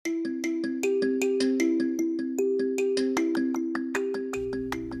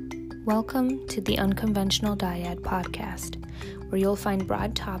Welcome to the Unconventional Dyad podcast, where you'll find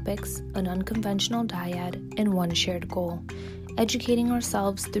broad topics, an unconventional dyad, and one shared goal, educating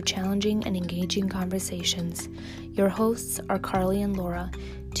ourselves through challenging and engaging conversations. Your hosts are Carly and Laura,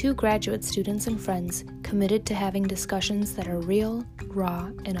 two graduate students and friends committed to having discussions that are real, raw,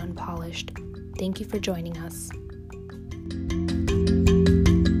 and unpolished. Thank you for joining us.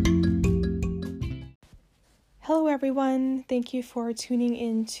 Hello everyone, thank you for tuning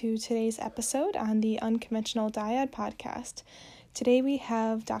in to today's episode on the Unconventional Dyad podcast. Today we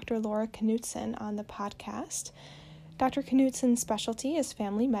have Dr. Laura Knutson on the podcast. Dr. Knutson's specialty is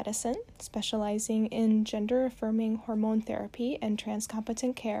family medicine, specializing in gender-affirming hormone therapy and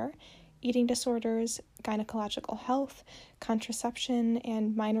transcompetent care, eating disorders, gynecological health, contraception,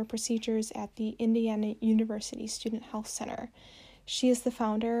 and minor procedures at the Indiana University Student Health Center. She is the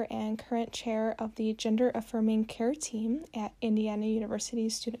founder and current chair of the Gender Affirming Care Team at Indiana University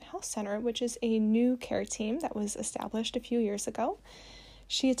Student Health Center, which is a new care team that was established a few years ago.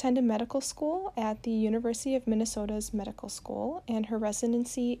 She attended medical school at the University of Minnesota's Medical School and her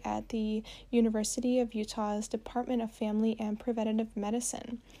residency at the University of Utah's Department of Family and Preventative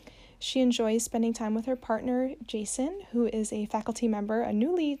Medicine. She enjoys spending time with her partner, Jason, who is a faculty member, a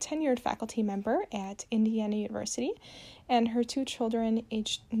newly tenured faculty member at Indiana University, and her two children,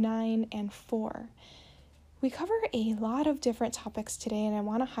 aged 9 and 4. We cover a lot of different topics today, and I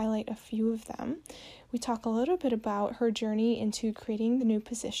want to highlight a few of them. We talk a little bit about her journey into creating the new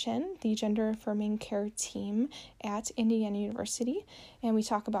position, the Gender Affirming Care Team at Indiana University, and we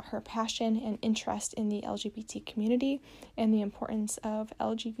talk about her passion and interest in the LGBT community and the importance of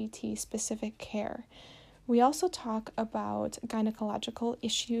LGBT-specific care. We also talk about gynecological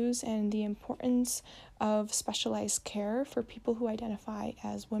issues and the importance of specialized care for people who identify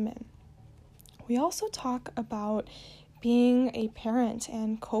as women. We also talk about being a parent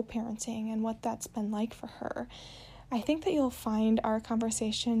and co-parenting and what that's been like for her. I think that you'll find our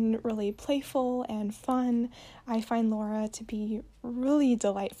conversation really playful and fun. I find Laura to be really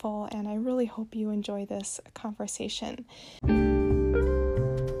delightful, and I really hope you enjoy this conversation.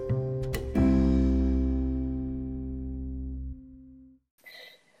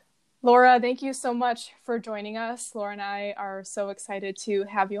 Laura, thank you so much for joining us. Laura and I are so excited to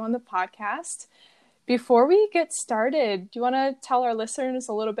have you on the podcast. Before we get started, do you want to tell our listeners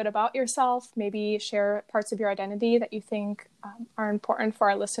a little bit about yourself, maybe share parts of your identity that you think are important for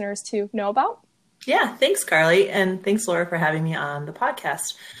our listeners to know about? Yeah, thanks, Carly, and thanks, Laura, for having me on the podcast.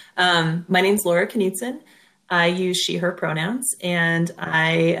 My name's Laura Knutson. I use she, her pronouns, and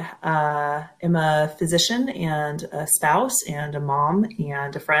I am a physician and a spouse and a mom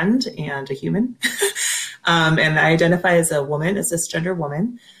and a friend and a human. And I identify as a woman, a cisgender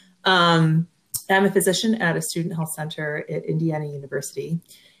woman. I'm a physician at a student health center at Indiana University.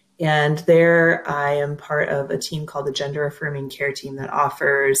 And there I am part of a team called the Gender Affirming Care Team that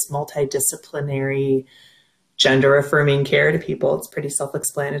offers multidisciplinary gender affirming care to people. It's a pretty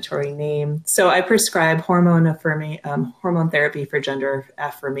self-explanatory name. So I prescribe hormone therapy for gender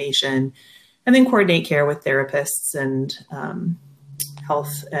affirmation, and then coordinate care with therapists and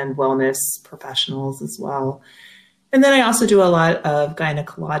health and wellness professionals as well. And then I also do a lot of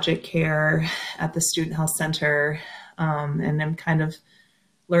gynecologic care at the Student Health Center, and I'm kind of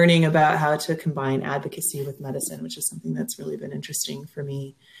learning about how to combine advocacy with medicine, which is something that's really been interesting for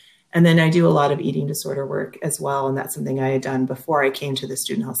me. And then I do a lot of eating disorder work as well, and that's something I had done before I came to the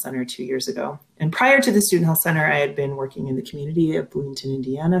Student Health Center 2 years ago. And prior to the Student Health Center, I had been working in the community of Bloomington,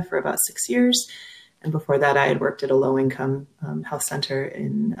 Indiana for about 6 years. And before that, I had worked at a low-income health center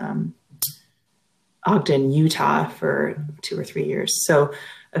in Ogden, Utah for 2 or 3 years. So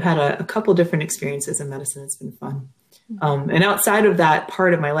I've had a couple different experiences in medicine. It's been fun. And outside of that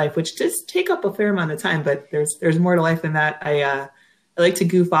part of my life, which does take up a fair amount of time, but there's more to life than that. I like to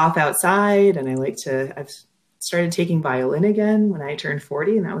goof off outside, and I've started taking violin again when I turned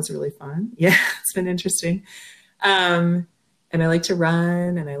 40, and that was really fun. Yeah, it's been interesting. And I like to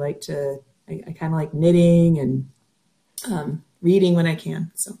run, and I kind of like knitting and reading when I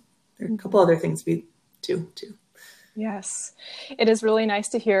can. So there are a couple other things we do too. Yes, it is really nice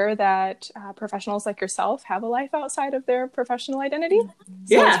to hear that professionals like yourself have a life outside of their professional identity.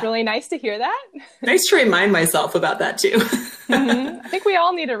 So It's really nice to hear that. Nice to remind myself about that too. I think we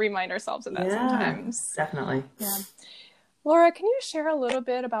all need to remind ourselves of that sometimes. Definitely. Yeah. Laura, can you share a little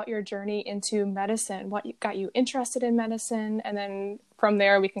bit about your journey into medicine? What got you interested in medicine? And then from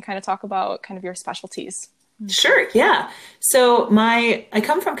there, we can kind of talk about kind of your specialties. Sure. Yeah. So I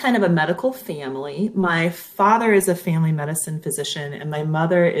come from kind of a medical family. My father is a family medicine physician, and my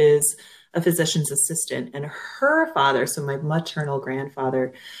mother is a physician's assistant, and her father, so my maternal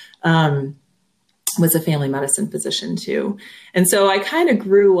grandfather, was a family medicine physician too. And so I kind of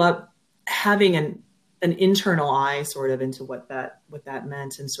grew up having an internal eye sort of into what that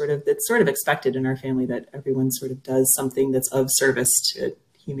meant, and it's sort of expected in our family that everyone sort of does something that's of service to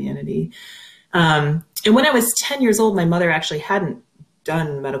humanity. And when I was 10 years old, my mother actually hadn't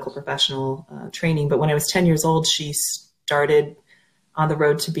done medical professional training, but when I was 10 years old, she started on the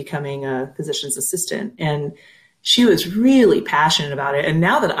road to becoming a physician's assistant. And she was really passionate about it. And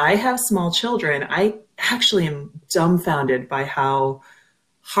now that I have small children, I actually am dumbfounded by how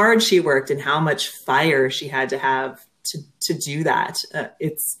hard she worked and how much fire she had to have to do that.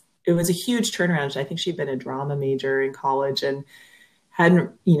 It was a huge turnaround. I think she'd been a drama major in college and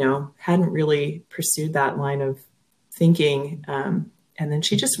hadn't really pursued that line of thinking. And then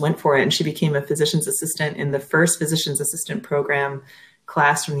she just went for it, and she became a physician's assistant in the first physician's assistant program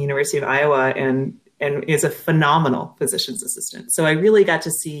class from the University of Iowa, and is a phenomenal physician's assistant. So I really got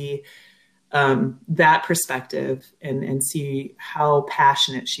to see that perspective and see how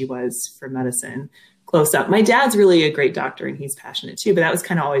passionate she was for medicine close up. My dad's really a great doctor, and he's passionate too, but that was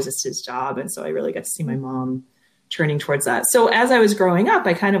kind of always just his job. And so I really got to see my mom turning towards that. So as I was growing up,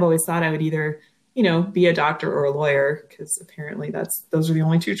 I kind of always thought I would either, be a doctor or a lawyer, because apparently those are the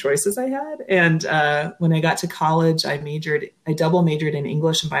only two choices I had. And when I got to college, I double majored in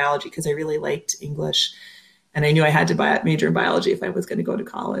English and biology because I really liked English. And I knew I had to major in biology if I was going to go to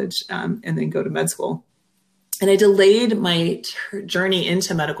college and then go to med school. And I delayed my journey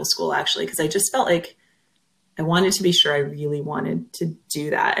into medical school, actually, because I just felt like I wanted to be sure I really wanted to do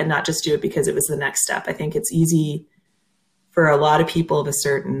that and not just do it because it was the next step. I think it's easy for a lot of people of a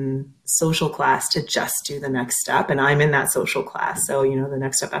certain social class to just do the next step. And I'm in that social class. So, the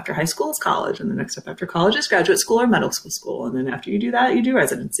next step after high school is college, and the next step after college is graduate school or medical school. And then after you do that, you do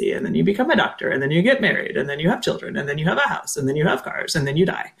residency, and then you become a doctor, and then you get married, and then you have children, and then you have a house, and then you have cars, and then you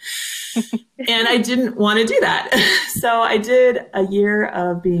die. And I didn't want to do that. So I did a year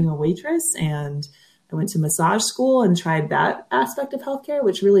of being a waitress, and I went to massage school and tried that aspect of healthcare,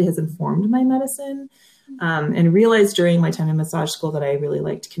 which really has informed my medicine. And realized during my time in massage school that I really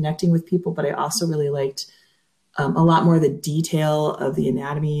liked connecting with people, but I also really liked a lot more of the detail of the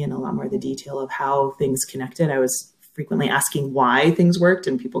anatomy and a lot more of the detail of how things connected. I was frequently asking why things worked,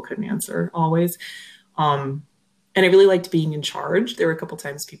 and people couldn't answer always. And I really liked being in charge. There were a couple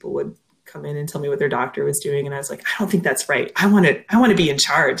times people would come in and tell me what their doctor was doing, and I was like, I don't think that's right. I want to be in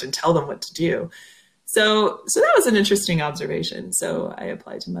charge and tell them what to do. So that was an interesting observation. So I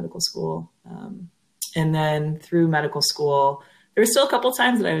applied to medical school. And then through medical school, there were still a couple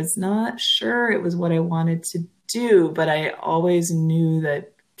times that I was not sure it was what I wanted to do, but I always knew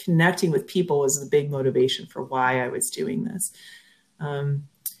that connecting with people was the big motivation for why I was doing this.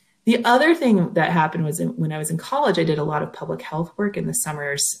 The other thing that happened was when I was in college, I did a lot of public health work in the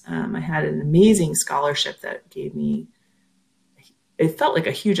summers. I had an amazing scholarship that gave me, it felt like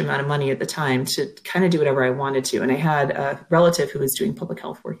a huge amount of money at the time to kind of do whatever I wanted to. And I had a relative who was doing public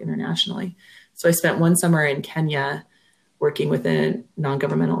health work internationally. So I spent one summer in Kenya working with a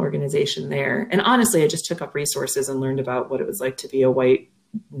non-governmental organization there. And honestly, I just took up resources and learned about what it was like to be a white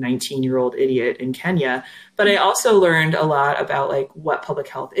 19-year-old idiot in Kenya. But I also learned a lot about like what public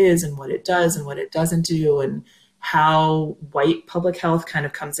health is and what it does and what it doesn't do, and how white public health kind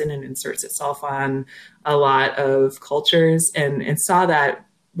of comes in and inserts itself on a lot of cultures, and saw that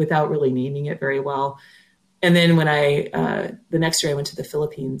without really naming it very well. And then when the next year I went to the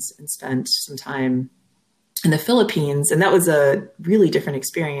Philippines and spent some time in the Philippines, and that was a really different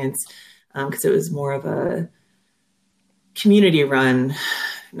experience because it was more of a community-run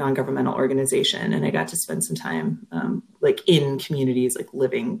non-governmental organization. And I got to spend some time like in communities, like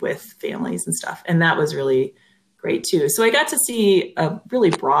living with families and stuff. And that was really great too. So I got to see a really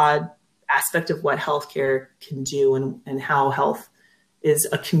broad aspect of what healthcare can do and how health is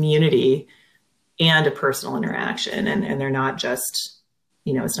a community and a personal interaction. And they're not just,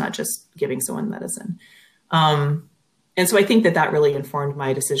 it's not just giving someone medicine. And so I think that really informed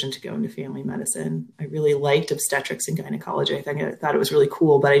my decision to go into family medicine. I really liked obstetrics and gynecology. I thought it was really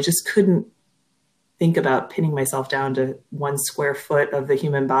cool, but I just couldn't think about pinning myself down to 1 square foot of the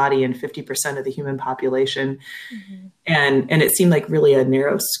human body and 50% of the human population. Mm-hmm. And it seemed like really a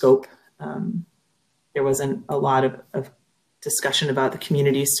narrow scope. There wasn't a lot of discussion about the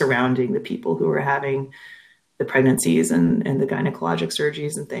communities surrounding the people who were having the pregnancies and the gynecologic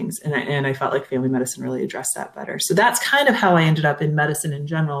surgeries and things. And I felt like family medicine really addressed that better. So that's kind of how I ended up in medicine in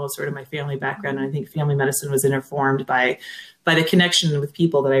general, sort of my family background. And I think family medicine was informed by the connection with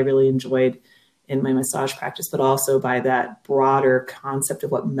people that I really enjoyed in my massage practice, but also by that broader concept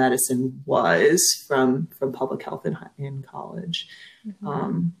of what medicine was from public health in college.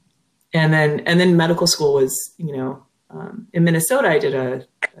 Mm-hmm. And then medical school was, in Minnesota, I did a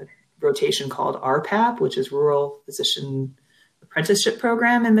rotation called RPAP, which is Rural Physician Apprenticeship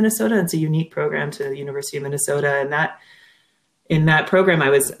Program in Minnesota. It's a unique program to the University of Minnesota. And in that program, I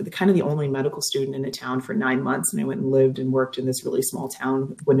was kind of the only medical student in a town for 9 months. And I went and lived and worked in this really small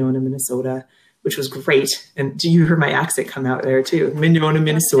town, Winona, Minnesota, which was great. And do you hear my accent come out there too? Winona,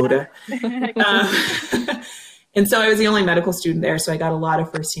 Minnesota. And so I was the only medical student there. So I got a lot of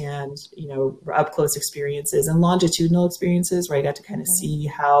firsthand, up close experiences and longitudinal experiences where I got to kind of see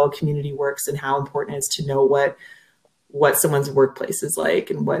how community works and how important it is to know what someone's workplace is like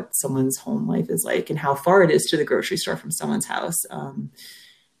and what someone's home life is like and how far it is to the grocery store from someone's house.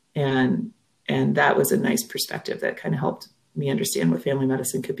 And that was a nice perspective that kind of helped me understand what family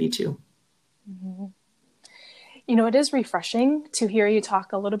medicine could be too. Mm-hmm. It is refreshing to hear you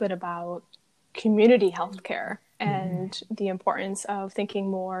talk a little bit about community healthcare and mm-hmm. the importance of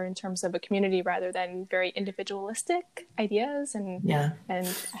thinking more in terms of a community rather than very individualistic ideas and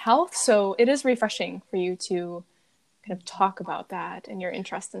health. So it is refreshing for you to kind of talk about that and your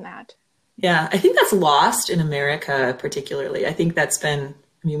interest in that. Yeah, I think that's lost in America particularly. I think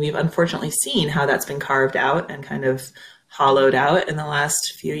we've unfortunately seen how that's been carved out and kind of hollowed out in the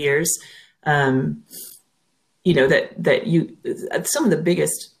last few years. Some of the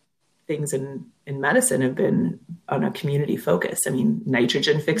biggest things in medicine have been on a community focus. I mean,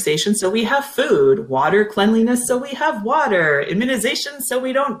 nitrogen fixation, so we have food; water cleanliness, so we have water; immunization, so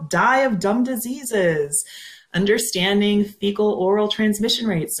we don't die of dumb diseases; understanding fecal oral transmission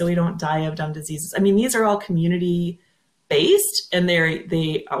rates, so we don't die of dumb diseases. I mean, these are all community based, and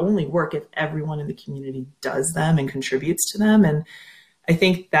they only work if everyone in the community does them and contributes to them. And I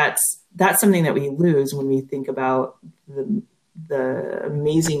think that's something that we lose when we think about the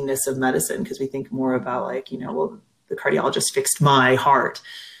amazingness of medicine, because we think more about the cardiologist fixed my heart,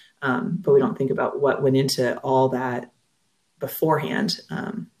 but we don't think about what went into all that beforehand.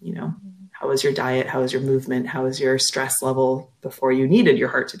 How was your diet? How was your movement? How was your stress level before you needed your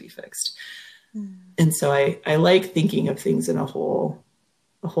heart to be fixed? And so I like thinking of things in a whole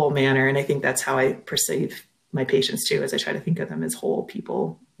manner. And I think that's how I perceive my patients too, as I try to think of them as whole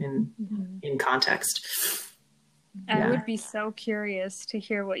people in context. I would be so curious to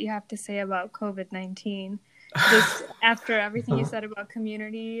hear what you have to say about COVID-19. Just after everything you said about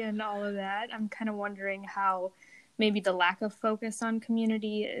community and all of that, I'm kind of wondering how maybe the lack of focus on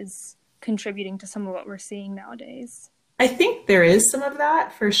community is contributing to some of what we're seeing nowadays. I think there is some of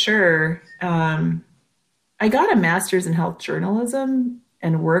that for sure. I got a master's in health journalism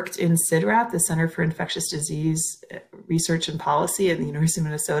and worked in CIDRAP, the Center for Infectious Disease Research and Policy at the University of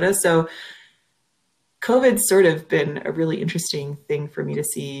Minnesota. So COVID's sort of been a really interesting thing for me to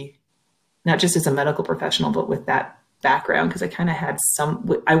see, not just as a medical professional, but with that background, because I kind of had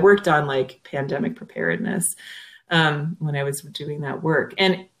I worked on pandemic preparedness when I was doing that work.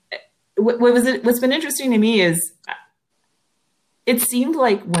 And what's been interesting to me is it seemed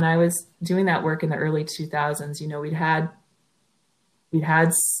like when I was doing that work in the early 2000s, we'd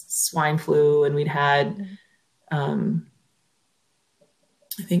had swine flu, and we'd had,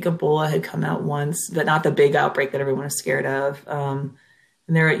 I think Ebola had come out once, but not the big outbreak that everyone was scared of. And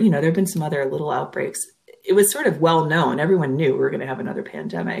there have been some other little outbreaks. It was sort of well known. Everyone knew we were going to have another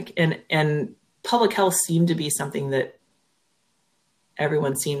pandemic, and public health seemed to be something that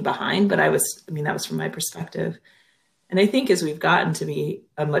everyone seemed behind, but that was from my perspective. And I think as we've gotten to be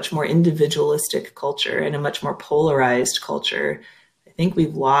a much more individualistic culture and a much more polarized culture, I think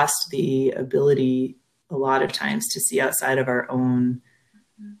we've lost the ability a lot of times to see outside of our own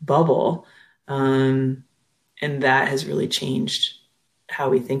bubble. And that has really changed how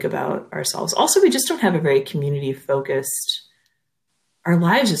we think about ourselves. Also, we just don't have a very community focused, our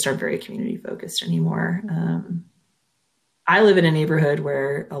lives just aren't very community focused anymore. I live in a neighborhood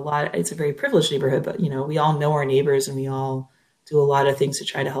where it's a very privileged neighborhood, but we all know our neighbors and we all do a lot of things to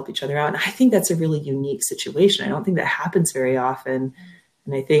try to help each other out. And I think that's a really unique situation. I don't think that happens very often.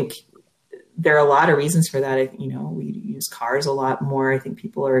 And I think there are a lot of reasons for that. We use cars a lot more. I think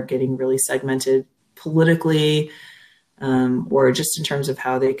people are getting really segmented politically, or just in terms of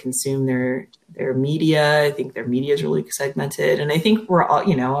how they consume their media. I think their media is really segmented. And I think we're all,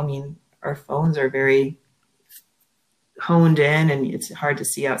 our phones are very honed in, and it's hard to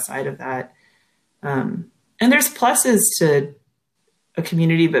see outside of that. And there's pluses to a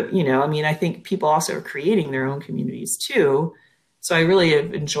community, but, I think people also are creating their own communities too. So I really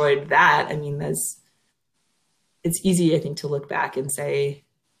have enjoyed that. It's easy, I think, to look back and say,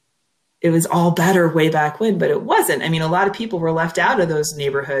 it was all better way back when, but it wasn't. I mean, a lot of people were left out of those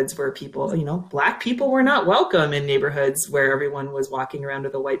neighborhoods where people, Black people were not welcome in neighborhoods where everyone was walking around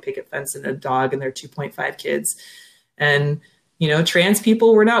with a white picket fence and a dog and their 2.5 kids. And, trans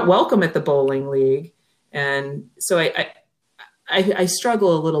people were not welcome at the bowling league. And so I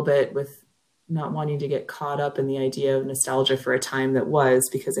struggle a little bit with not wanting to get caught up in the idea of nostalgia for a time that was,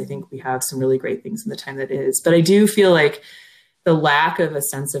 because I think we have some really great things in the time that is. But I do feel like the lack of a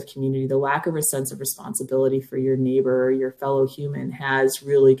sense of community, the lack of a sense of responsibility for your neighbor, your fellow human, has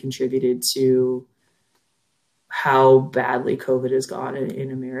really contributed to how badly COVID has gone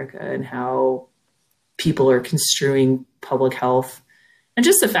in America, and how people are construing public health. And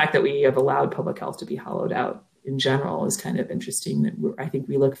just the fact that we have allowed public health to be hollowed out in general is kind of interesting. That I think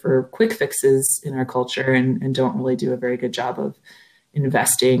we look for quick fixes in our culture and don't really do a very good job of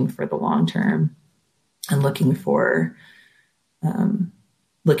investing for the long term and looking for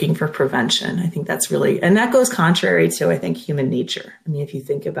prevention. I think that's really, and that goes contrary to, I think, human nature. I mean, if you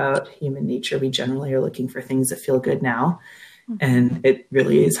think about human nature, we generally are looking for things that feel good now. And it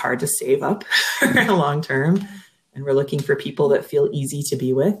really is hard to save up for the long term. And we're looking for people that feel easy to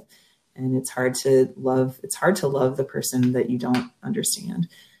be with. And it's hard to love the person that you don't understand.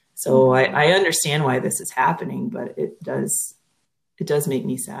 So I understand why this is happening, but it does make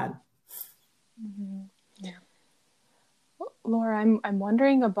me sad. Mm-hmm. Yeah. Laura, I'm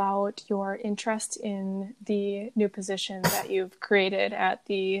wondering about your interest in the new position that you've created at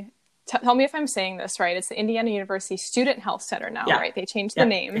the, tell me if I'm saying this right, it's the Indiana University Student Health Center now, right? They changed the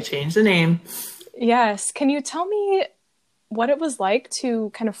name. They changed the name. Yes. Can you tell me what it was like to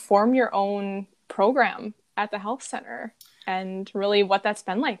kind of form your own program at the health center, and really what that's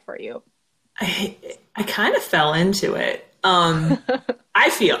been like for you? I kind of fell into it. I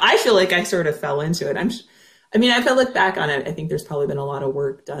feel like I sort of fell into it. If I look back on it, I think there's probably been a lot of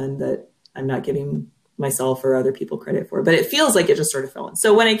work done that I'm not giving myself or other people credit for, but it feels like it just sort of fell in.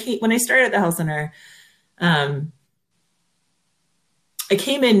 So when I started at the health center, I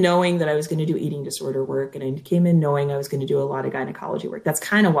came in knowing that I was going to do eating disorder work, and I came in knowing I was going to do a lot of gynecology work. That's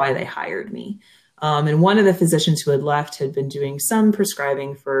kind of why they hired me. And one of the physicians who had left had been doing some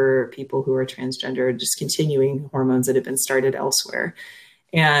prescribing for people who are transgender, just continuing hormones that had been started elsewhere.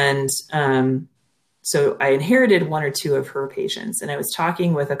 And so I inherited one or two of her patients, and I was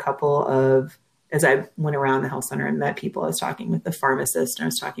talking with a couple of, as I went around the health center and met people, I was talking with the pharmacist, and I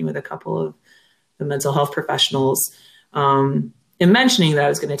was talking with a couple of the mental health professionals, and mentioning that I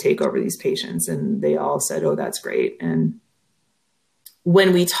was going to take over these patients. And they all said, "Oh, that's great." And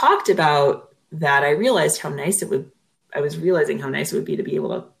when we talked about that, I realized how nice it would be to be able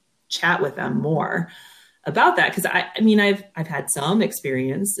to chat with them more about that. Cause I've had some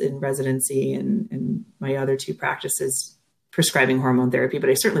experience in residency and my other two practices prescribing hormone therapy, but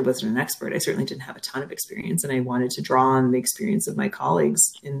I certainly wasn't an expert. I certainly didn't have a ton of experience, and I wanted to draw on the experience of my colleagues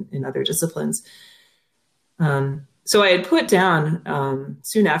in other disciplines. So I had put down,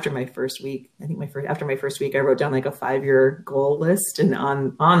 soon after my first week, after my first week, I wrote down like a 5-year goal list. And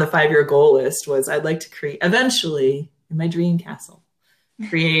on the 5-year goal list was, I'd like to create, eventually, in my dream castle,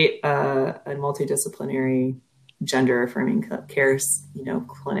 create a multidisciplinary gender affirming care,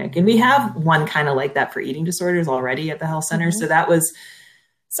 clinic. And we have one kind of like that for eating disorders already at the health center. Mm-hmm. So that was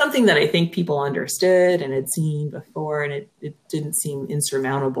something that I think people understood and had seen before. And it didn't seem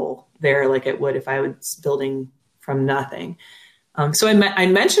insurmountable there like it would if I was building from nothing. So I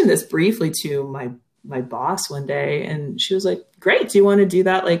mentioned this briefly to my boss one day, and she was like, "Great. Do you want to do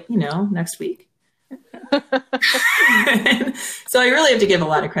that? Next week?" So I really have to give a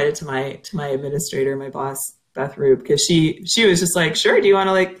lot of credit to my administrator, my boss, Beth Rube, because she was just like, "Sure. Do you want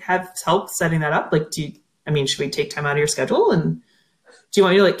to have help setting that up? Should we take time out of your schedule? And do you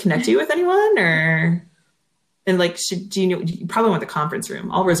want me to connect you with anyone, or?" And you probably want the conference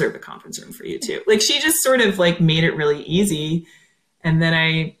room. I'll reserve the conference room for you too. She just sort of made it really easy. And then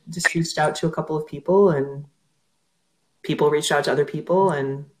I just reached out to a couple of people, and people reached out to other people.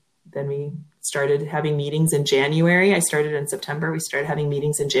 And then we started having meetings in January. I started in September. We started having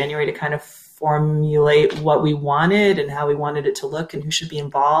meetings in January to kind of formulate what we wanted and how we wanted it to look, and who should be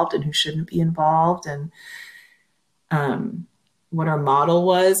involved and who shouldn't be involved, and what our model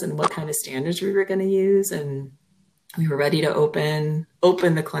was and what kind of standards we were going to use. And we were ready to open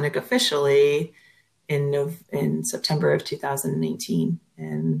the clinic officially in September of 2018.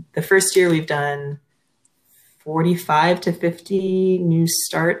 And the first year we've done 45 to 50 new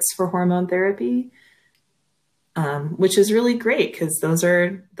starts for hormone therapy, which is really great, because those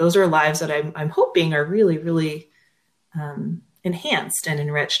are lives that I'm hoping are really, really enhanced and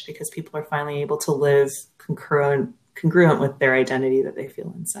enriched, because people are finally able to live concurrent congruent with their identity that they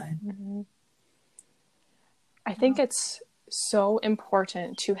feel inside. Mm-hmm. I think it's so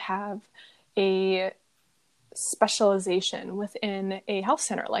important to have a specialization within a health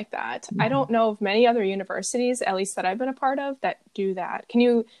center like that. Mm-hmm. I don't know of many other universities, at least that I've been a part of, that do that. Can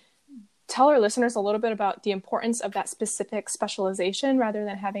you tell our listeners a little bit about the importance of that specific specialization rather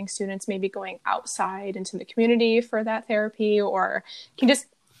than having students maybe going outside into the community for that therapy? Or can you just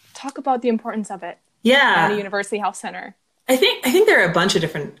talk about the importance of it at a university health center? I think there are a bunch of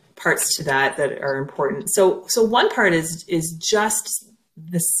different parts to that are important. So one part is just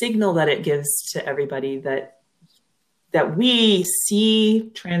the signal that it gives to everybody that we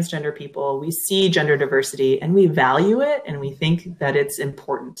see transgender people, we see gender diversity, and we value it, and we think that it's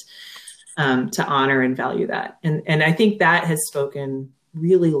important to honor and value that. And I think that has spoken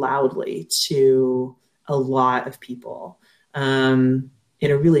really loudly to a lot of people in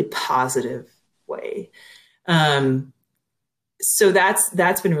a really positive way. So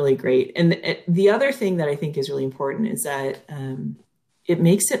that's been really great. And the other thing that I think is really important is that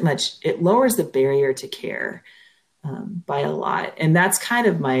it lowers the barrier to care by a lot. And that's one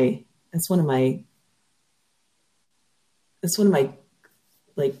of my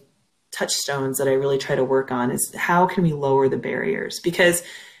like touchstones that I really try to work on, is how can we lower the barriers? Because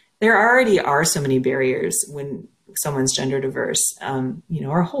there already are so many barriers when someone's gender diverse.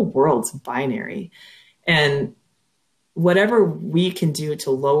 Our whole world's binary, and whatever we can do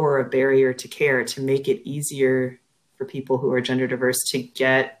to lower a barrier to care, to make it easier for people who are gender diverse to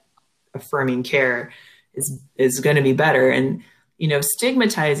get affirming care is going to be better. And,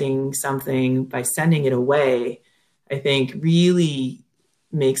 stigmatizing something by sending it away, I think really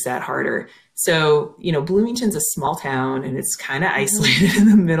makes that harder. So, Bloomington's a small town, and it's kind of isolated in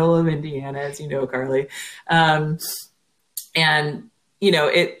the middle of Indiana, as you know, Carly.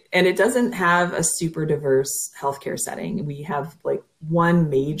 It doesn't have a super diverse healthcare setting. We have like one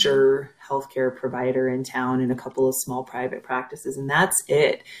major healthcare provider in town and a couple of small private practices, and that's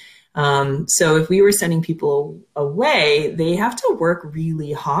it. So if we were sending people away, they have to work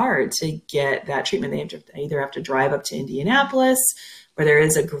really hard to get that treatment. They either have to drive up to Indianapolis, where there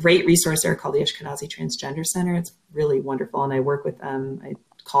is a great resource there called the Ashkenazi Transgender Center. It's really wonderful, and I work with them. I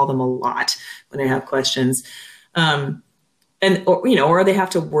call them a lot when I have questions. Or they have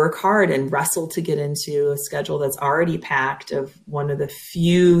to work hard and wrestle to get into a schedule that's already packed of one of the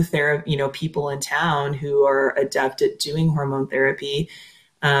few people in town who are adept at doing hormone therapy.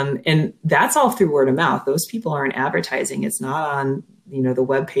 And that's all through word of mouth. Those people aren't advertising. It's not on, the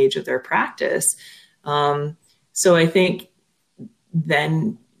webpage of their practice. So I think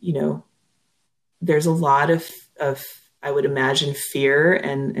then, there's a lot of I would imagine fear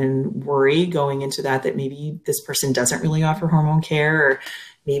and worry going into that maybe this person doesn't really offer hormone care, or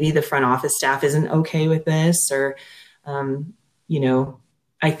maybe the front office staff isn't okay with this, or,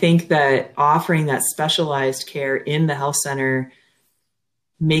 I think that offering that specialized care in the health center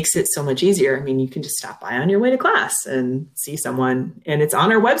makes it so much easier. I mean, you can just stop by on your way to class and see someone, and it's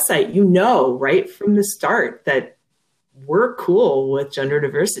on our website, right from the start that we're cool with gender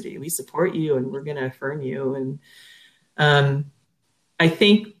diversity. We support you, and we're going to affirm you. And, I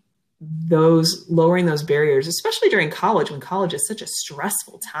think lowering those barriers, especially during college, when college is such a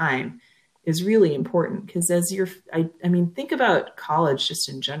stressful time, is really important. Because think about college just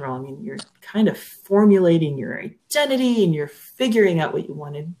in general. I mean, you're kind of formulating your identity, and you're figuring out what you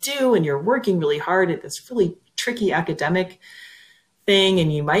want to do, and you're working really hard at this really tricky academic thing.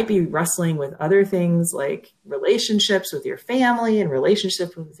 And you might be wrestling with other things like relationships with your family, and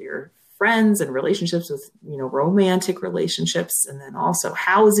relationships with your friends, and relationships with, romantic relationships, and then also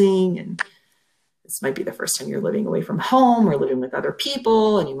housing. And this might be the first time you're living away from home or living with other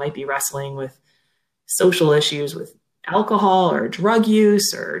people. And you might be wrestling with social issues with alcohol or drug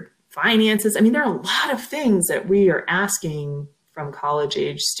use or finances. I mean, there are a lot of things that we are asking from college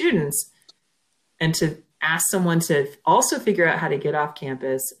age students, and to ask someone to also figure out how to get off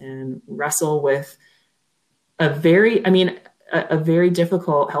campus and wrestle with a very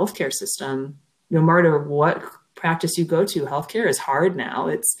difficult healthcare system. No matter what practice you go to, healthcare is hard now.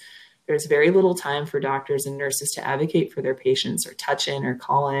 There's very little time for doctors and nurses to advocate for their patients, or touch in or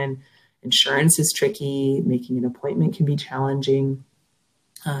call in. Insurance is tricky. Making an appointment can be challenging.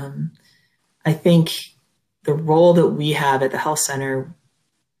 I think the role that we have at the health center,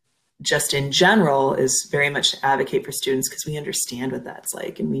 just in general, is very much to advocate for students, because we understand what that's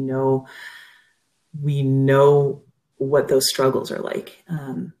like, and we know what those struggles are like.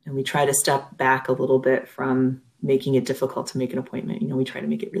 And we try to step back a little bit from making it difficult to make an appointment. We try to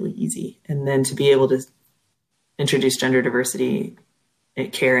make it really easy. And then to be able to introduce gender diversity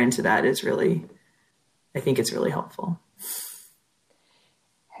care into that is really I think it's really helpful.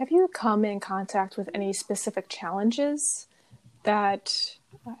 Have you come in contact with any specific challenges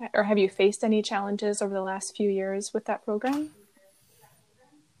or have you faced any challenges over the last few years with that program?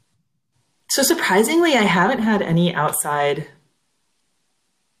 So surprisingly, I haven't had any outside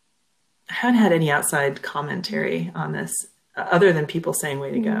commentary on this other than people saying,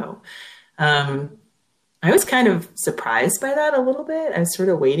 way to go. I was kind of surprised by that a little bit. I was sort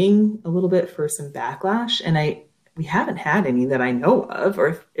of waiting a little bit for some backlash, and we haven't had any that I know of,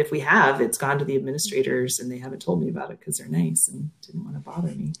 or if we have, it's gone to the administrators and they haven't told me about it because they're nice and didn't want to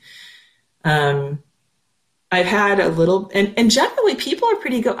bother me. I've had a little, and generally people are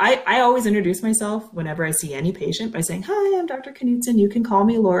pretty good. I always introduce myself whenever I see any patient by saying, "Hi, I'm Dr. Knudsen. You can call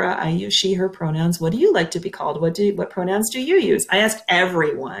me Laura. I use she, her pronouns. What do you like to be called? What pronouns do you use?" I ask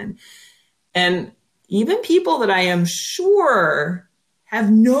everyone. And even people that I am sure have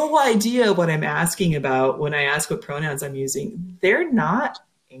no idea what I'm asking about when I ask what pronouns I'm using, they're not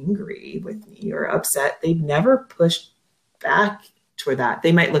angry with me or upset. They've never pushed back toward that.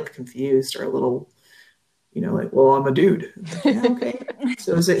 They might look confused or a little, like, "Well, I'm a dude." Yeah, okay.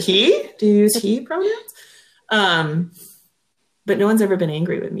 So is it he? Do you use he pronouns? But no one's ever been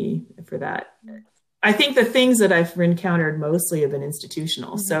angry with me for that. I think the things that I've encountered mostly have been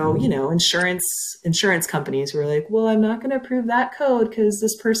institutional. So, insurance companies who are like, "Well, I'm not going to approve that code because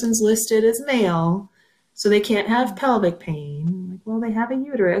this person's listed as male, so they can't have pelvic pain." I'm like, "Well, they have a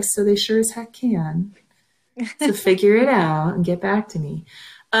uterus, so they sure as heck can. So figure it out and get back to me."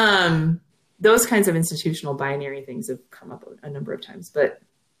 Those kinds of institutional binary things have come up a number of times, but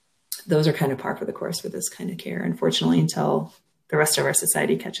those are kind of par for the course for this kind of care, unfortunately, until the rest of our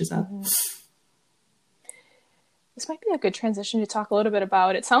society catches up. This might be a good transition to talk a little bit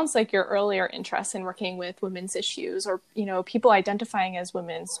about, it sounds like your earlier interest in working with women's issues or, people identifying as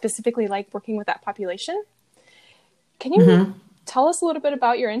women, specifically like working with that population. Can you tell us a little bit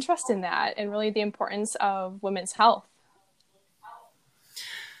about your interest in that and really the importance of women's health?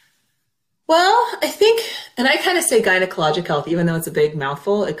 Well, I think, and I kind of say gynecologic health, even though it's a big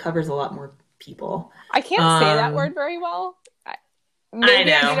mouthful, it covers a lot more people. I can't say that word very well.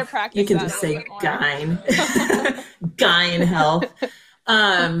 Maybe I need to practice. You can just say gyne, gyne health.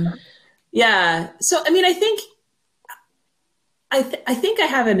 Yeah. So, I think I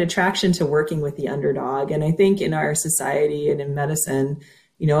have an attraction to working with the underdog. And I think in our society and in medicine,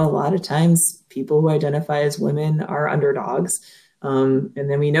 a lot of times people who identify as women are underdogs. And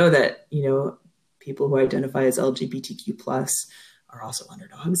then we know that, people who identify as LGBTQ plus are also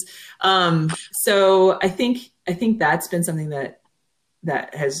underdogs. So I think that's been something that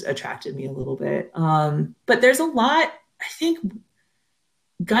has attracted me a little bit. But there's a lot, I think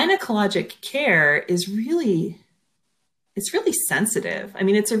gynecologic care is really sensitive.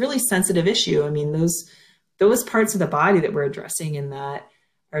 It's a really sensitive issue. Those parts of the body that we're addressing in that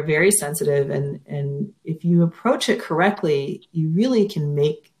are very sensitive. And if you approach it correctly, you really can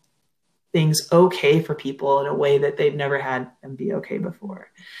make things okay for people in a way that they've never had them be okay before.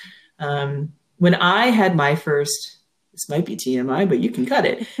 When I had my first, this might be TMI, but you can cut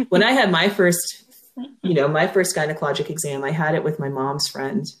it. When I had my first gynecologic exam, I had it with my mom's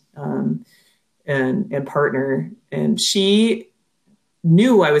friend and partner, and she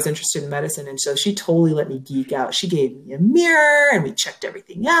knew I was interested in medicine. And so she totally let me geek out. She gave me a mirror and we checked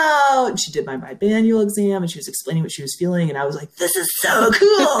everything out. And she did my bimanual exam and she was explaining what she was feeling. And I was like, "This is so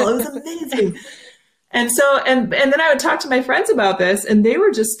cool." It was amazing. And so, and then I would talk to my friends about this and they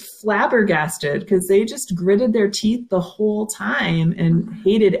were just flabbergasted because they just gritted their teeth the whole time and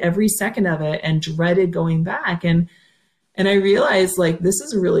hated every second of it and dreaded going back. And I realized this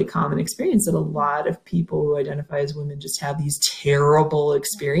is a really common experience that a lot of people who identify as women just have these terrible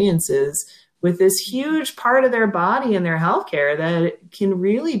experiences with this huge part of their body and their healthcare that can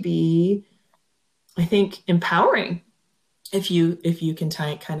really be, I think, empowering if you can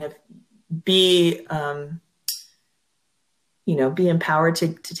kind of be empowered to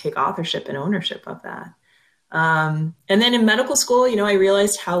take authorship and ownership of that. And then in medical school, I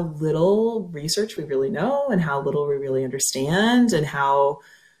realized how little research we really know and how little we really understand, and how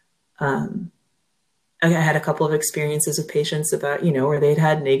I had a couple of experiences with patients about, where they'd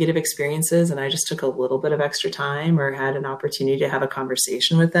had negative experiences and I just took a little bit of extra time or had an opportunity to have a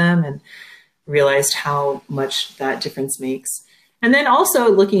conversation with them and realized how much that difference makes. And then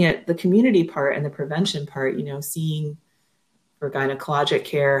also looking at the community part and the prevention part, seeing for gynecologic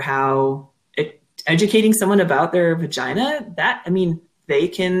care, how educating someone about their vagina, they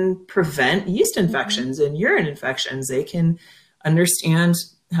can prevent yeast infections and urine infections. They can understand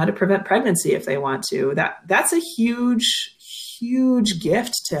how to prevent pregnancy if they want to. That's a huge, huge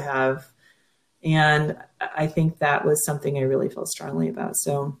gift to have And I think that was something I really felt strongly about.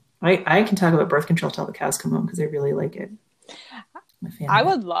 So I can talk about birth control till the cows come home because I really like it. I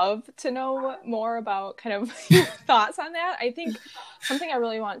would love to know more about kind of your thoughts on that. I think something I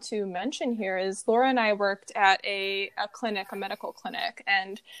really want to mention here is Laura and I worked at a clinic, a medical clinic,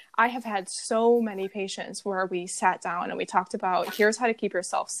 and I have had so many patients where we sat down and we talked about, here's how to keep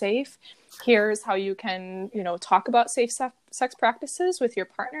yourself safe. Here's how you can, talk about safe sex practices with your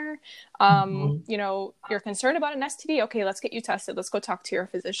partner. You're concerned about an STD. Okay, let's get you tested. Let's go talk to your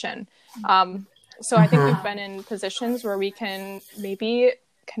physician. So I think we've been in positions where we can maybe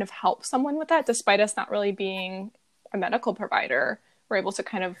kind of help someone with that, despite us not really being a medical provider. We're able to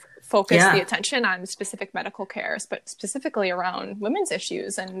kind of focus the attention on specific medical cares, but specifically around women's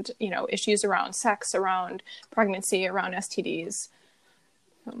issues and, issues around sex, around pregnancy, around STDs.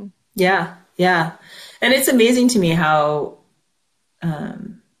 Yeah. And it's amazing to me how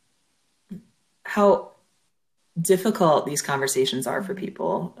difficult these conversations are for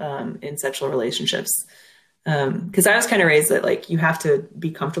people in sexual relationships. Because I was kind of raised that like you have to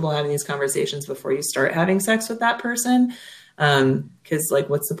be comfortable having these conversations before you start having sex with that person. Because like,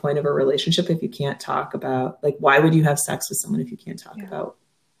 what's the point of a relationship if you can't talk about, like, why would you have sex with someone if you can't talk about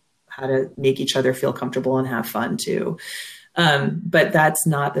how to make each other feel comfortable and have fun too? But that's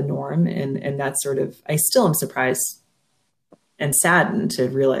not the norm. And that's sort of, I still am surprised and saddened to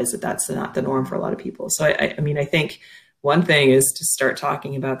realize that that's not the norm for a lot of people. So I mean, I think one thing is to start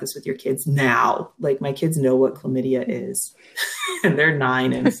talking about this with your kids now. Like my kids know what chlamydia is and they're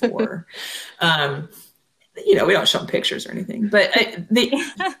 9 and 4. We don't show them pictures or anything, but they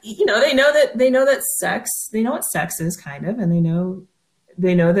know what sex is kind of, and they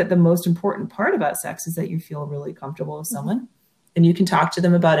know that the most important part about sex is that you feel really comfortable with someone and you can talk to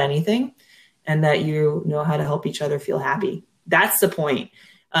them about anything and that you know how to help each other feel happy. That's the point.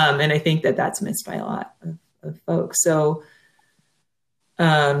 And I think that that's missed by a lot of folks. So,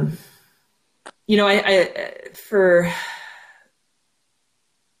 I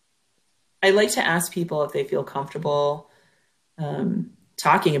like to ask people if they feel comfortable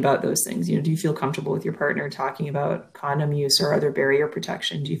talking about those things. Do you feel comfortable with your partner talking about condom use or other barrier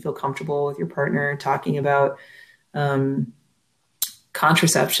protection? Do you feel comfortable with your partner talking about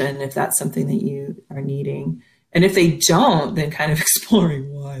contraception if that's something that you are needing? And if they don't, then kind of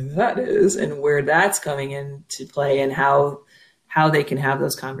exploring why that is and where that's coming into play and how they can have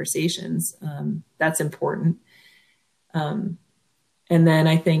those conversations. That's important. And then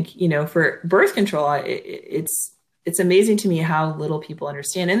I think, for birth control, it's amazing to me how little people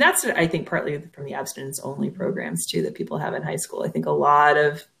understand. And that's, I think, partly from the abstinence only programs too, that people have in high school. I think a lot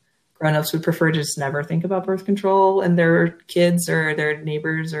of grownups would prefer to just never think about birth control and their kids or their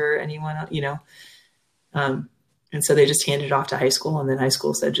neighbors or anyone, and so they just handed it off to high school, and then high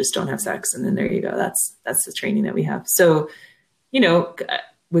school said, just don't have sex. And then there you go. That's the training that we have. So,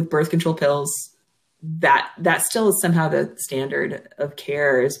 with birth control pills, that still is somehow the standard of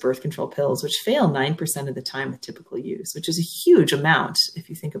care is birth control pills, which fail 9% of the time with typical use, which is a huge amount. If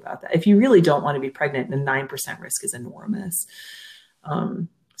you think about that, if you really don't want to be pregnant, then 9% risk is enormous.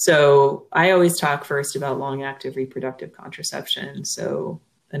 So I always talk first about long active reproductive contraception. So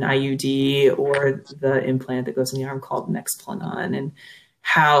an IUD or the implant that goes in the arm called Nexplanon, and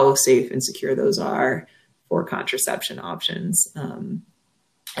how safe and secure those are for contraception options,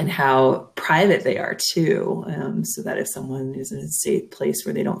 and how private they are too. So that if someone is in a safe place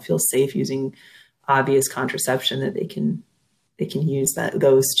where they don't feel safe using obvious contraception, that they can use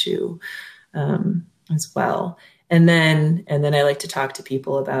those two as well. And then I like to talk to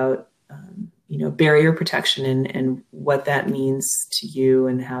people about barrier protection and what that means to you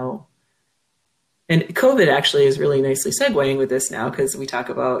and how. And COVID actually is really nicely segueing with this now, because we talk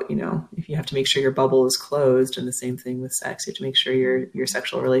about, if you have to make sure your bubble is closed, and the same thing with sex, you have to make sure your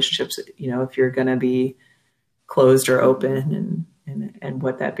sexual relationships, if you're going to be closed or open, and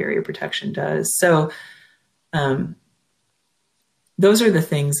what that barrier protection does. So those are the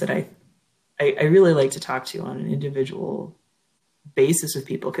things that I really like to talk to on an individual basis with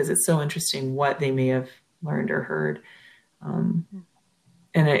people, because it's so interesting what they may have learned or heard.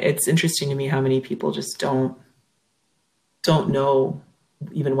 And it's interesting to me how many people just don't know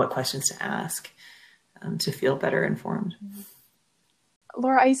even what questions to ask to feel better informed.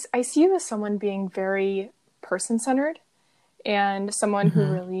 Laura, I see you as someone being very person-centered and someone who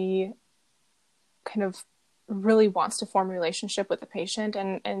really kind of really wants to form a relationship with a patient.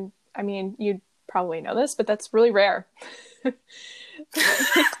 And I mean, you'd probably know this, but that's really rare.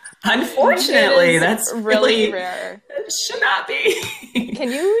 Unfortunately, that's really rare. It should not be.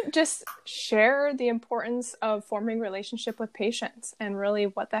 Can you just share the importance of forming relationship with patients and really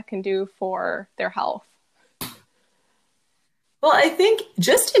what that can do for their health? Well, I think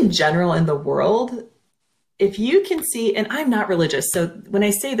just in general in the world, if you can see, and I'm not religious, so when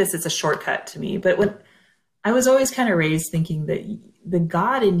I say this, it's a shortcut to me, but when I was always kind of raised thinking that the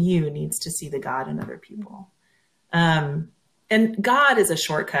God in you needs to see the God in other people. And God is a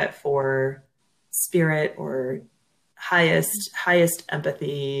shortcut for spirit or highest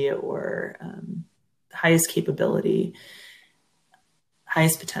empathy or highest capability,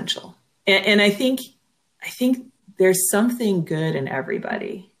 highest potential. And I think there's something good in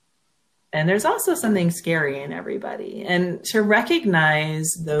everybody. And there's also something scary in everybody. And to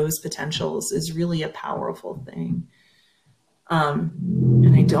recognize those potentials is really a powerful thing.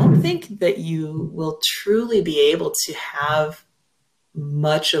 And I don't think that you will truly be able to have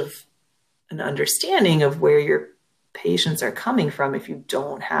much of an understanding of where your patients are coming from if you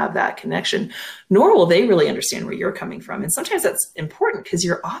don't have that connection, nor will they really understand where you're coming from. And sometimes that's important because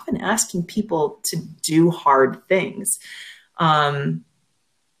you're often asking people to do hard things,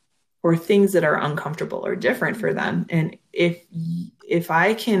 or things that are uncomfortable or different for them. And if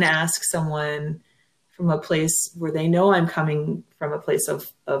I can ask someone from a place where they know I'm coming from a place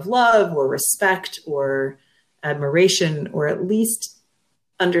of love or respect or admiration, or at least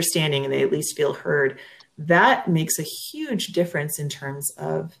understanding, and they at least feel heard, that makes a huge difference in terms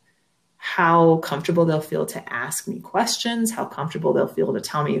of how comfortable they'll feel to ask me questions, how comfortable they'll feel to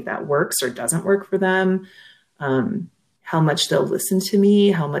tell me if that works or doesn't work for them, how much they'll listen to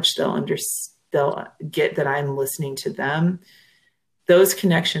me, how much they'll get that I'm listening to them. Those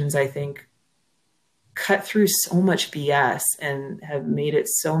connections, I think, cut through so much BS and have made it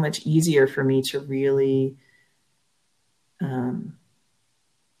so much easier for me to really,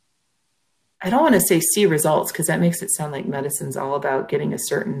 I don't want to say see results, because that makes it sound like medicine's all about getting a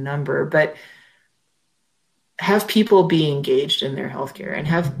certain number, but have people be engaged in their healthcare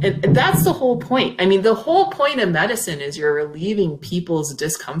and that's the whole point. I mean, the whole point of medicine is you're relieving people's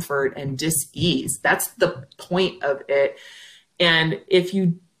discomfort and dis-ease. That's the point of it. And if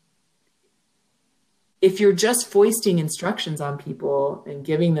you're just foisting instructions on people and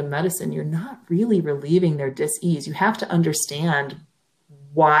giving them medicine, you're not really relieving their dis-ease. You have to understand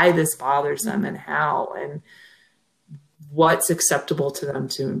why this bothers them and how, and what's acceptable to them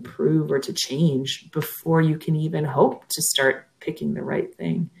to improve or to change before you can even hope to start picking the right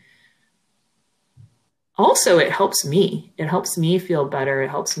thing. Also, it helps me. It helps me feel better. It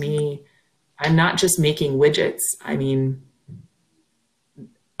helps me. I'm not just making widgets. I mean,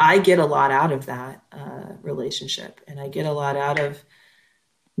 I get a lot out of that relationship, and I get a lot out of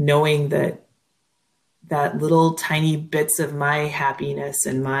knowing that little tiny bits of my happiness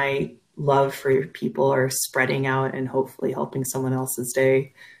and my love for people are spreading out and hopefully helping someone else's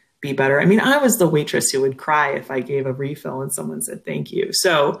day be better. I mean, I was the waitress who would cry if I gave a refill and someone said thank you.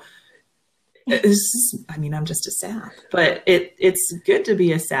 So I'm just a sap, but it's good to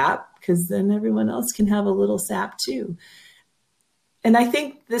be a sap, because then everyone else can have a little sap too. And I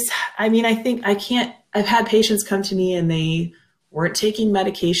think I've had patients come to me and they weren't taking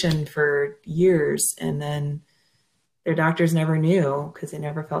medication for years, and then their doctors never knew because they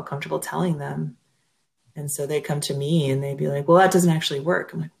never felt comfortable telling them. And so they come to me and they'd be like, well, that doesn't actually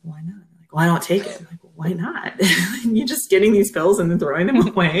work. I'm like, why not? I'm like, well, I don't take it. I'm like, well, why not? You're just getting these pills and then throwing them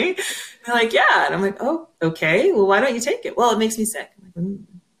away. They're like, yeah. And I'm like, oh, okay. Well, why don't you take it? Well, it makes me sick. I'm like,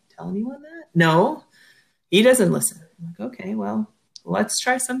 tell anyone that? No, he doesn't listen. I'm like, okay, well, let's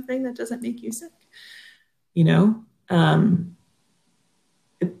try something that doesn't make you sick.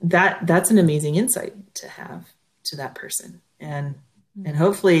 That's an amazing insight to have to that person. And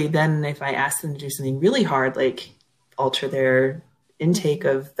hopefully then if I ask them to do something really hard, like alter their intake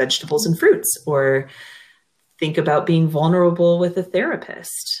of vegetables and fruits, or think about being vulnerable with a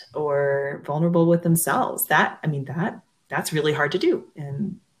therapist or vulnerable with themselves, that's really hard to do.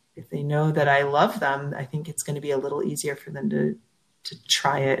 And if they know that I love them, I think it's going to be a little easier for them to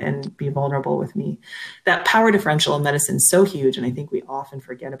try it and be vulnerable with me. That power differential in medicine is so huge, and I think we often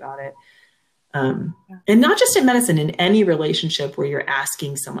forget about it. And not just in medicine, in any relationship where you're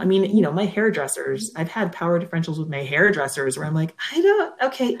asking someone. I mean, my hairdressers, I've had power differentials with my hairdressers where I'm like,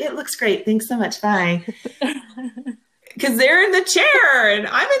 okay, it looks great. Thanks so much. Bye. Because they're in the chair and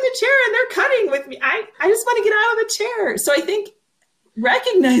I'm in the chair and they're cutting with me. I just want to get out of the chair. So I think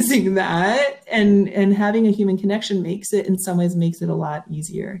recognizing that and having a human connection makes it a lot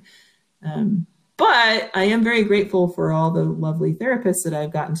easier. But But I am very grateful for all the lovely therapists that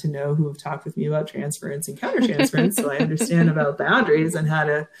I've gotten to know who have talked with me about transference and countertransference. So I understand about boundaries and how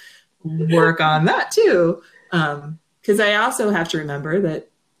to work on that too. Because I also have to remember that,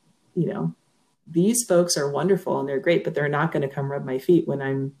 these folks are wonderful and they're great, but they're not going to come rub my feet when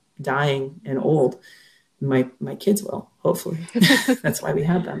I'm dying and old. My kids will, hopefully. That's why we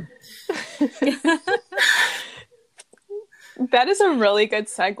have them. That is a really good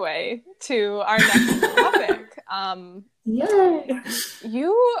segue to our next topic. Yay!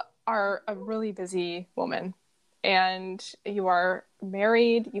 You are a really busy woman, and you are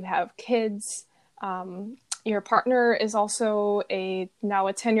married, you have kids. Your partner is also now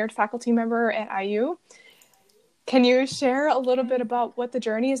a tenured faculty member at IU. Can you share a little bit about what the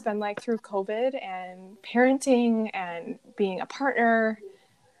journey has been like through COVID and parenting and being a partner?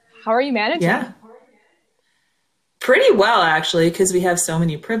 How are you managing? Yeah. Pretty well, actually, because we have so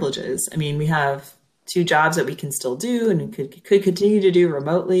many privileges. I mean, we have 2 jobs that we can still do and could continue to do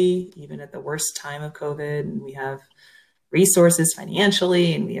remotely, even at the worst time of COVID. And we have resources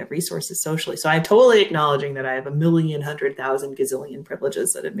financially and we have resources socially. So I'm totally acknowledging that I have 1,100,000 gazillion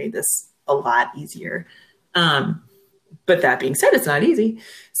privileges that have made this a lot easier. But that being said, it's not easy.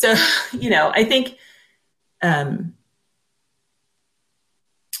 So, I think,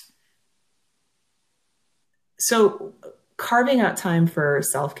 so carving out time for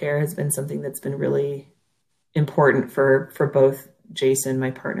self-care has been something that's been really important for both Jason,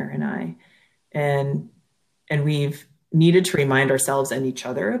 my partner, and I. And we've needed to remind ourselves and each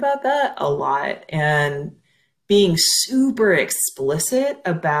other about that a lot, and being super explicit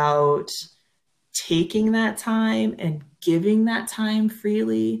about taking that time and giving that time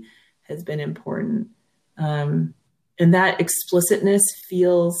freely has been important. And that explicitness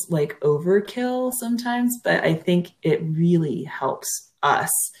feels like overkill sometimes, but I think it really helps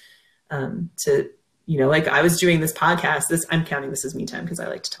us to, like I was doing this podcast, I'm counting this as me time because I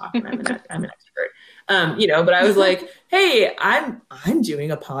like to talk and I'm an extrovert. But I was like, hey, I'm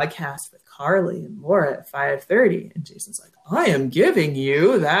doing a podcast with Carly and Laura at 5:30. And Jason's like, I am giving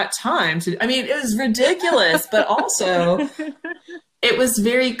you that time it was ridiculous, but also it was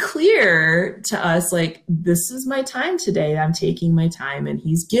very clear to us, like, this is my time today. I'm taking my time and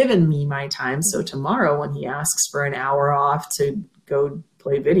he's given me my time. So tomorrow when he asks for an hour off to go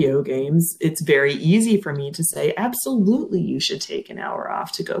play video games, it's very easy for me to say, absolutely, you should take an hour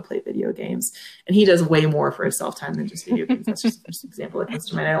off to go play video games. And he does way more for his self-time than just video games. That's just the first example that comes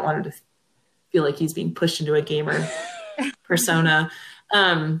to mind. I don't want him to feel like he's being pushed into a gamer persona.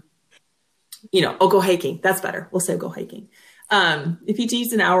 Go hiking. That's better. We'll say go hiking. If he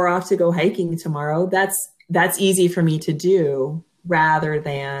takes an hour off to go hiking tomorrow, that's easy for me to do rather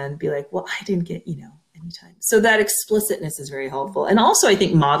than be like, well, I didn't get, anytime. So that explicitness is very helpful. And also I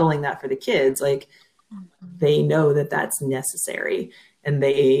think modeling that for the kids, like they know that that's necessary and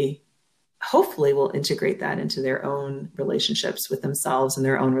they hopefully will integrate that into their own relationships with themselves and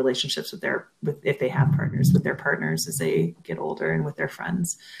their own relationships with if they have partners, with their partners as they get older and with their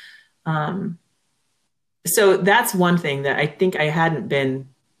friends. So that's one thing that I think I hadn't been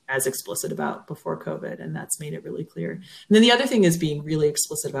as explicit about before COVID, and that's made it really clear. And then the other thing is being really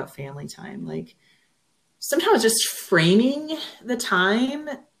explicit about family time. Like sometimes just framing the time,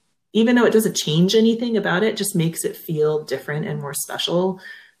 even though it doesn't change anything about it, just makes it feel different and more special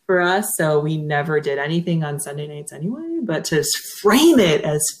for us. So we never did anything on Sunday nights anyway, but to frame it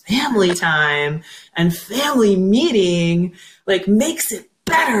as family time and family meeting, like makes it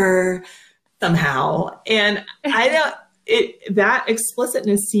better somehow. And that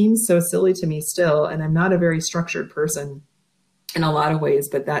explicitness seems so silly to me still. And I'm not a very structured person in a lot of ways,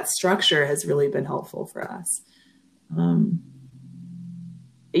 but that structure has really been helpful for us.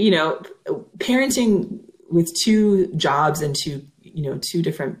 Parenting with 2 jobs and 2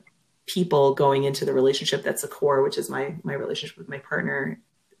 different people going into the relationship, that's the core, which is my relationship with my partner.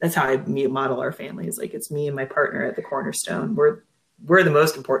 That's how I model our family, is like, it's me and my partner at the cornerstone. We're the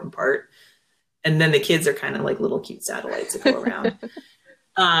most important part. And then the kids are kind of like little cute satellites that go around.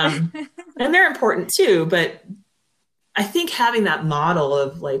 And they're important too, but I think having that model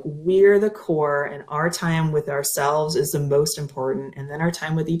of like, we're the core and our time with ourselves is the most important. And then our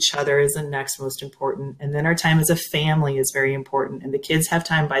time with each other is the next most important. And then our time as a family is very important. And the kids have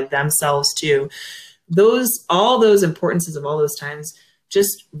time by themselves too. All those importances of all those times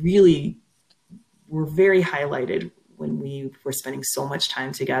just really were very highlighted when we were spending so much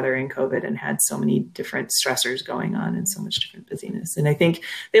time together in COVID and had so many different stressors going on and so much different busyness. And I think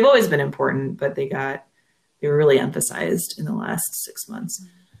they've always been important, but they were really emphasized in the last 6 months.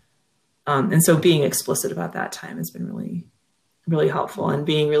 And so being explicit about that time has been really really helpful, and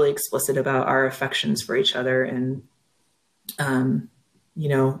being really explicit about our affections for each other, and,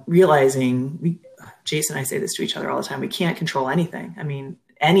 realizing Jason and I say this to each other all the time. We can't control anything. I mean,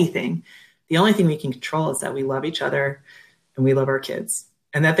 anything. The only thing we can control is that we love each other and we love our kids,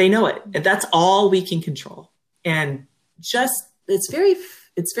 and that they know it. And that's all we can control. And just, it's very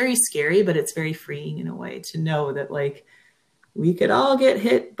scary, but it's very freeing in a way to know that, like, we could all get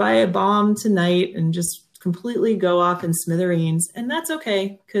hit by a bomb tonight and just completely go off in smithereens. And that's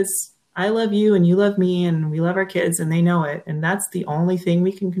okay, because I love you and you love me and we love our kids and they know it. And that's the only thing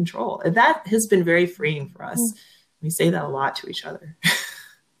we can control. That has been very freeing for us. We say that a lot to each other.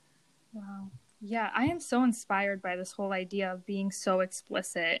 Wow. Yeah, I am so inspired by this whole idea of being so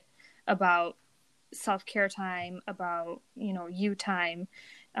explicit about self-care time, about, you time.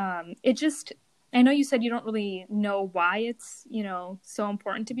 I know you said you don't really know why it's, so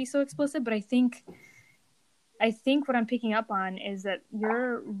important to be so explicit, but I think what I'm picking up on is that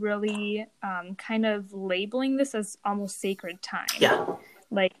you're really kind of labeling this as almost sacred time. Yeah.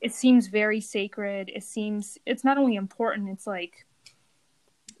 Like, it seems very sacred. It's not only important, it's like,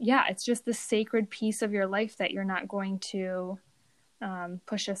 yeah, it's just the sacred piece of your life that you're not going to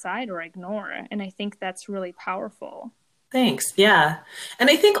push aside or ignore. And I think that's really powerful. Thanks. Yeah. And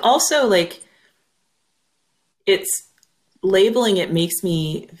I think also, like, it's labeling it makes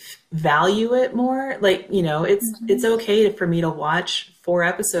me value it more. Like, it's okay for me to watch 4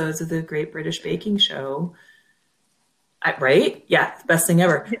 episodes of the Great British Baking Show. Right? Yeah. Best thing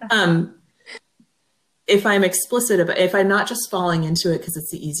ever. Yeah. If I'm explicit about, if I'm not just falling into it because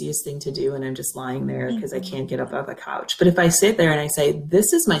it's the easiest thing to do and I'm just lying there because I can't get up off the couch. But if I sit there and I say,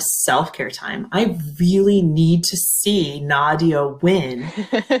 this is my self-care time, I really need to see Nadia win,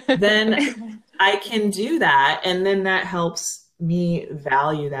 then I can do that. And then that helps me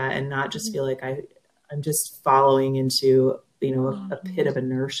value that and not just feel like I'm just following into, a pit of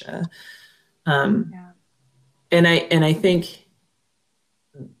inertia. And I think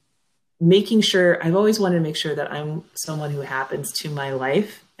making sure, I've always wanted to make sure that I'm someone who happens to my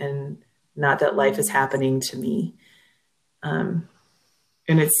life and not that life is happening to me. And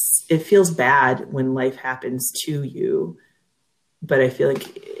it feels bad when life happens to you, but I feel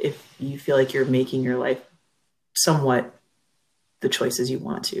like if you feel like you're making your life somewhat the choices you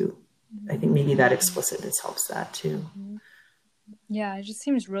want to, I think maybe that explicitness helps that too. Yeah, it just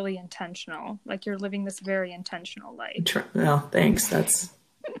seems really intentional. Like you're living this very intentional life. Well, thanks.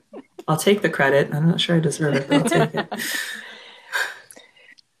 I'll take the credit. I'm not sure I deserve it, but I'll take it.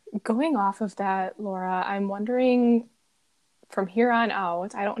 Going off of that, Laura, I'm wondering from here on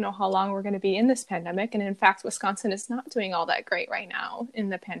out, I don't know how long we're going to be in this pandemic. And in fact, Wisconsin is not doing all that great right now in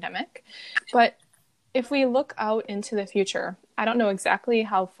the pandemic. But if we look out into the future, I don't know exactly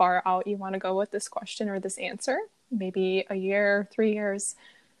how far out you want to go with this question or this answer, maybe a year, 3 years.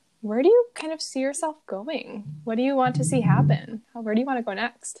 Where do you kind of see yourself going? What do you want to see happen? Where do you want to go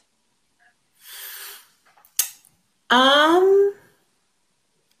next? I'm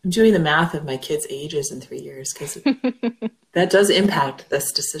doing the math of my kids' ages in 3 years because that does impact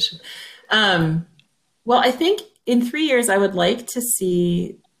this decision. Well, I think in 3 years, I would like to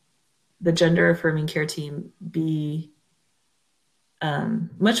see the gender affirming care team be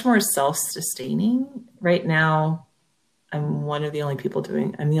much more self-sustaining. Right now, I'm the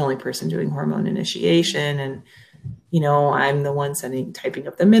only person doing hormone initiation, and I'm the one typing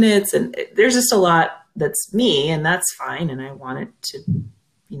up the minutes, and there's just a lot that's me, and that's fine. And I want it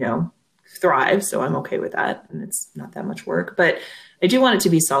to, thrive. So I'm okay with that. And it's not that much work, but I do want it to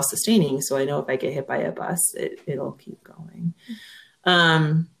be self-sustaining. So I know if I get hit by a bus, it'll keep going.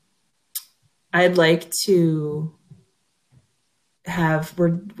 I'd like to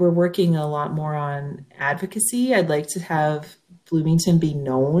we're working a lot more on advocacy. I'd like to have Bloomington be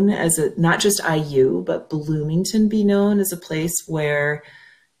known as not just IU, but Bloomington be known as a place where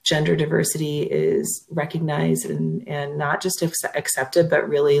gender diversity is recognized and not just accepted, but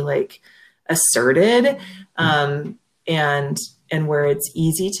really like asserted, and where it's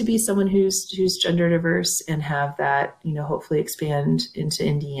easy to be someone who's gender diverse and have that, hopefully expand into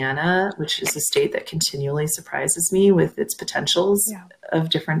Indiana, which is a state that continually surprises me with its potentials of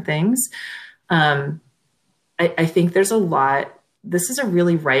different things. I think there's a lot. This is a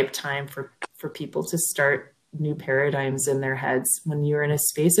really ripe time for people to start new paradigms in their heads. When you're in a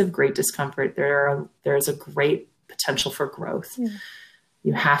space of great discomfort, there's a great potential for growth. Yeah.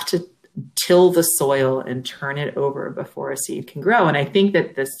 You have to till the soil and turn it over before a seed can grow. And I think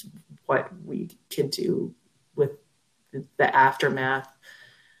that what we can do with the aftermath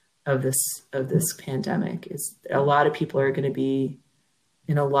of this pandemic is a lot of people are going to be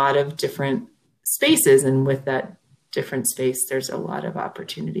in a lot of different spaces. And with that different space, there's a lot of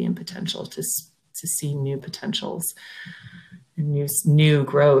opportunity and potential to see new potentials and new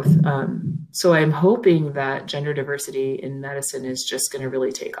growth. So I'm hoping that gender diversity in medicine is just going to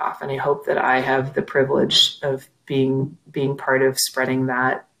really take off. And I hope that I have the privilege of being part of spreading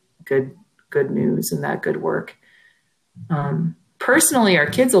that good news and that good work. Personally, our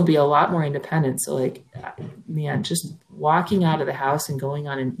kids will be a lot more independent. So like, man, just walking out of the house and going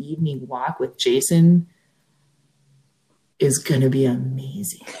on an evening walk with Jason is going to be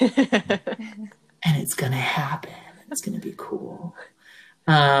amazing. And it's going to happen. It's going to be cool.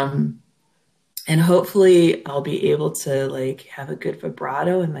 And hopefully I'll be able to like have a good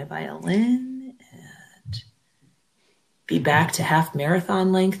vibrato in my violin and be back to half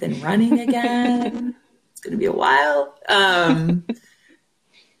marathon length and running again. It's going to be a while.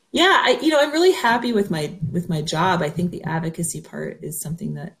 Yeah, I'm really happy with my job. I think the advocacy part is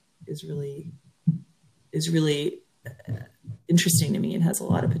something that is really interesting to me and has a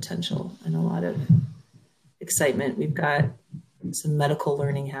lot of potential and a lot of excitement. We've got some medical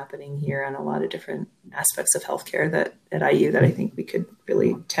learning happening here on a lot of different aspects of healthcare that at IU that I think we could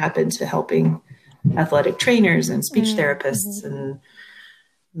really tap into helping athletic trainers and speech therapists and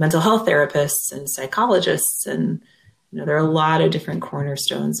mental health therapists and psychologists. And, there are a lot of different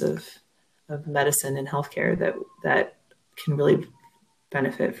cornerstones of medicine and healthcare that can really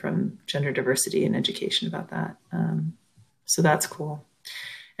benefit from gender diversity and education about that. So that's cool.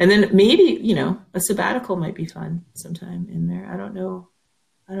 And then maybe, a sabbatical might be fun sometime in there. I don't know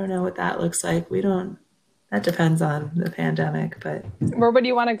what that looks like. That depends on the pandemic, but. Where would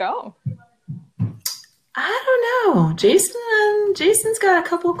you want to go? I don't know. Jason's got a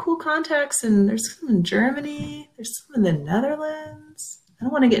couple of cool contacts, and there's some in Germany. There's some in the Netherlands. I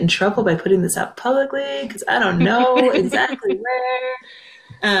don't want to get in trouble by putting this out publicly because I don't know exactly where.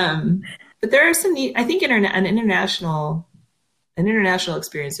 But there are some neat, I think an international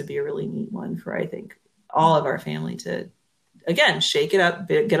experience would be a really neat one for, I think, all of our family to, again, shake it up,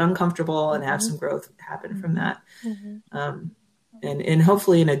 get uncomfortable, and have some growth happen from that. And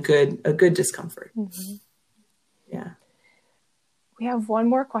hopefully in a good discomfort. Yeah. We have one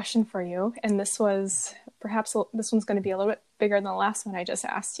more question for you. And this one's going to be a little bit bigger than the last one I just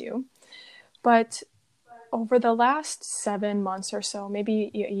asked you. But over the last 7 months or so,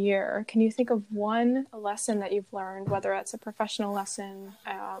 maybe a year, can you think of one lesson that you've learned, whether it's a professional lesson,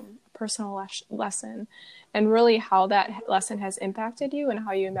 a personal lesson, and really how that lesson has impacted you and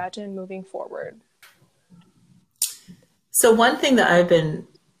how you imagine moving forward? So one thing that I've been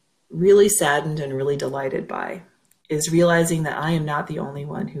really saddened and really delighted by is realizing that I am not the only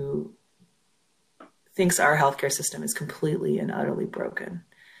one who thinks our healthcare system is completely and utterly broken.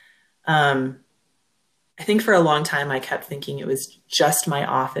 I think for a long time, I kept thinking it was just my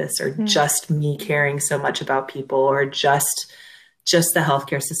office or just me caring so much about people or just the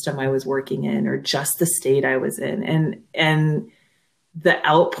healthcare system I was working in or just the state I was in. And the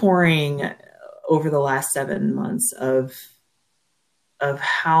outpouring over the last 7 months of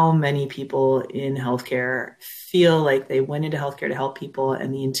how many people in healthcare feel like they went into healthcare to help people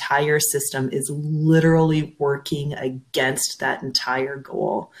and the entire system is literally working against that entire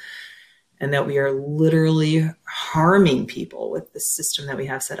goal. And that we are literally harming people with the system that we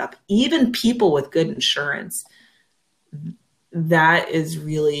have set up, even people with good insurance. That's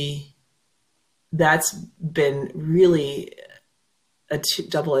been really a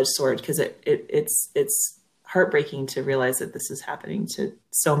double-edged sword because it's heartbreaking to realize that this is happening to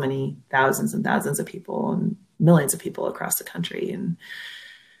so many thousands and thousands of people and millions of people across the country, and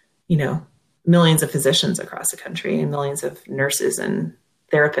millions of physicians across the country and millions of nurses and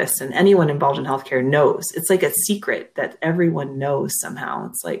therapists and anyone involved in healthcare knows. It's like a secret that everyone knows somehow.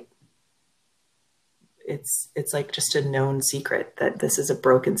 It's like just a known secret that this is a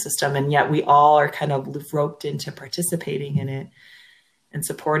broken system. And yet we all are kind of roped into participating in it and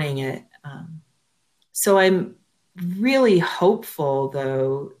supporting it. So I'm really hopeful,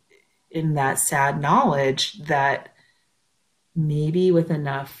 though, in that sad knowledge that maybe with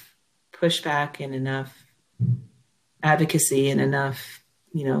enough pushback and enough advocacy and enough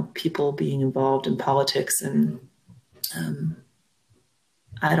people being involved in politics and,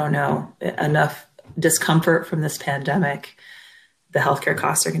 I don't know, enough discomfort from this pandemic, the healthcare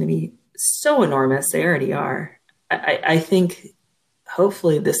costs are going to be so enormous. They already are. I think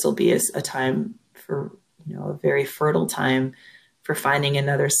hopefully this will be a time for, a very fertile time for finding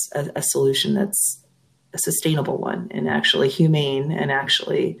a solution that's a sustainable one and actually humane and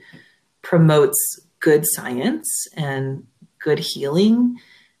actually promotes good science and good healing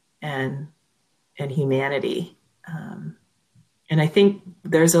and humanity. And I think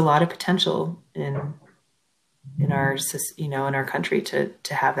there's a lot of potential in in our country to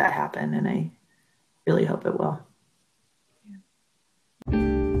have that happen. And I really hope it will.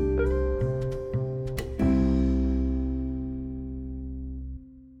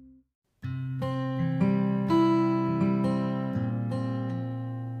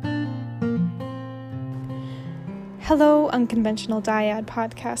 Hello, Unconventional Dyad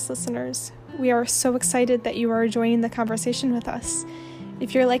podcast listeners. We are so excited that you are joining the conversation with us.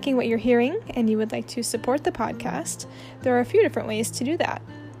 If you're liking what you're hearing and you would like to support the podcast, there are a few different ways to do that.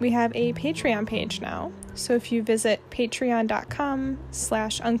 We have a Patreon page now, so if you visit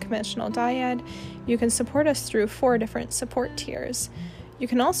patreon.com/unconventionaldyad, you can support us through 4 different support tiers. You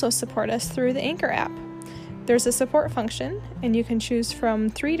can also support us through the Anchor app. There's a support function, and you can choose from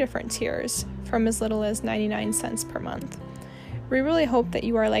 3 different tiers, from as little as 99 cents per month. We really hope that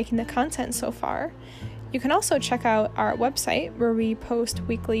you are liking the content so far. You can also check out our website where we post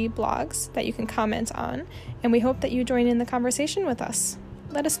weekly blogs that you can comment on, and we hope that you join in the conversation with us.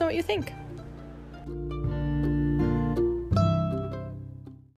 Let us know what you think.